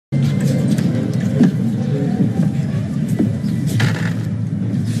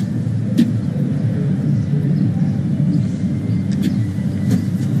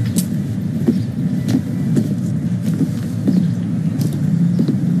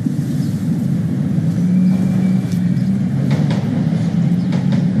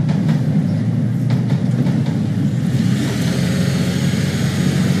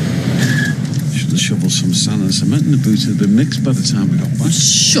rebooted the mix by the time we got back.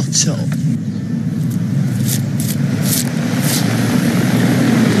 Shut up.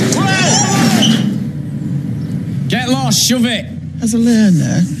 Get lost, shove it. As a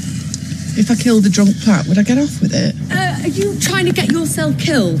learner, if I killed a drunk Pat, would I get off with it? Are you trying to get yourself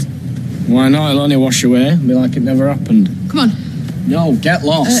killed? Why not? It'll only wash away. Be like it never happened. Come on. No, get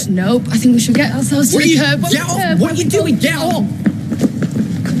lost. Nope. I think we should get ourselves to the curb. Get off! What are you doing? Get off!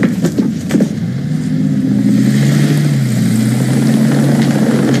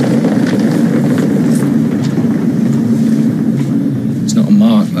 It's not a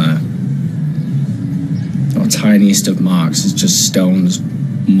mark there. Not the tiniest of marks. It's just stones,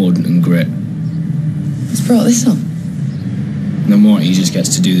 mud, and grit. What's brought this on? And then what? He just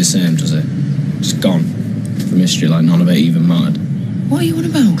gets to do the same, does it? Just gone from history like none of it even mattered. What are you on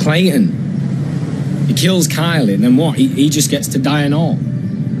about? Clayton. He kills Kylie, and then what? He just gets to die and all.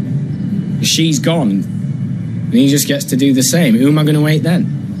 She's gone, and he just gets to do the same. Who am I going to wait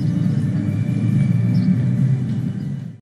then?